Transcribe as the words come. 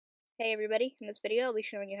Hey everybody, in this video I'll be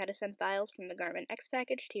showing you how to send files from the Garmin X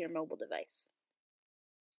package to your mobile device.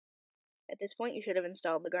 At this point you should have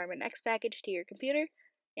installed the Garmin X package to your computer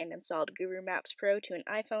and installed Guru Maps Pro to an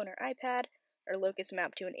iPhone or iPad, or Locus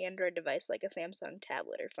Map to an Android device like a Samsung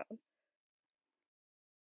tablet or phone.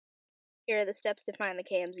 Here are the steps to find the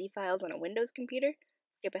KMZ files on a Windows computer.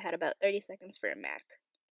 Skip ahead about 30 seconds for a Mac.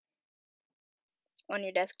 On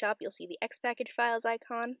your desktop you'll see the X package files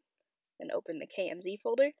icon, then open the KMZ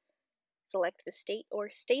folder. Select the state or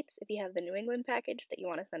states if you have the New England package that you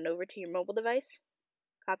want to send over to your mobile device.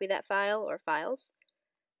 Copy that file or files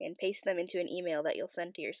and paste them into an email that you'll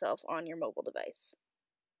send to yourself on your mobile device.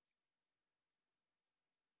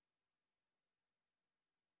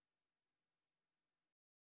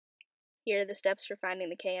 Here are the steps for finding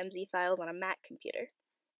the KMZ files on a Mac computer.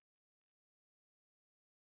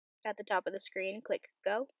 At the top of the screen, click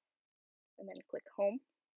Go, and then click Home.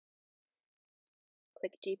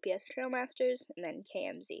 Click GPS Trailmasters, and then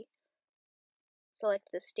KMZ. Select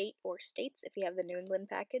the state or states if you have the New England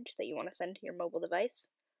package that you want to send to your mobile device.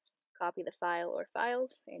 Copy the file or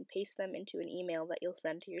files and paste them into an email that you'll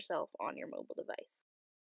send to yourself on your mobile device.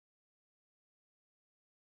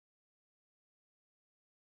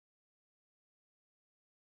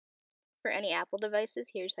 For any Apple devices,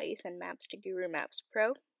 here's how you send maps to Guru Maps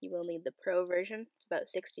Pro. You will need the Pro version. It's about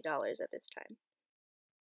 $60 at this time.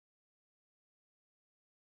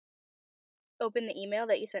 Open the email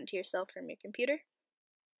that you sent to yourself from your computer.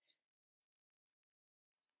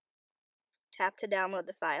 Tap to download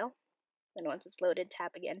the file. Then once it's loaded,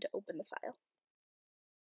 tap again to open the file.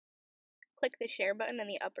 Click the share button in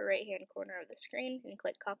the upper right hand corner of the screen and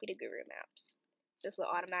click copy to Guru Maps. This will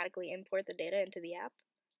automatically import the data into the app.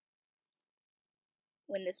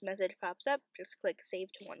 When this message pops up, just click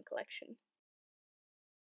Save to One Collection.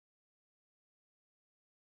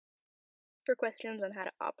 For questions on how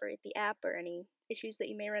to operate the app or any issues that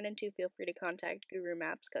you may run into, feel free to contact Guru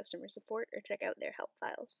Maps customer support or check out their help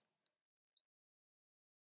files.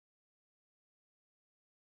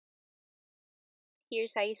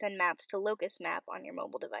 Here's how you send maps to Locus Map on your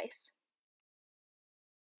mobile device.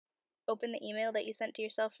 Open the email that you sent to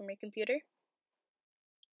yourself from your computer.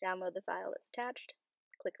 Download the file that's attached.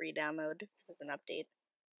 Click re-download if this is an update.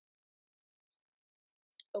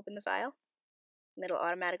 Open the file, and it'll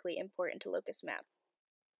automatically import into Locus Map.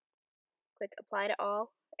 Click apply to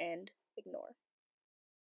all and ignore.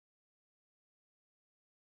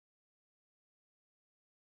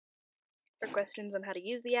 For questions on how to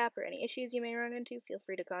use the app or any issues you may run into, feel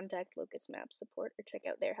free to contact Locus Map support or check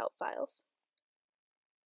out their help files.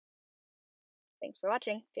 Thanks for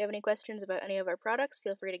watching. If you have any questions about any of our products,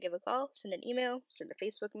 feel free to give a call, send an email, send a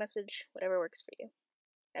Facebook message, whatever works for you.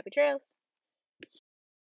 Happy trails!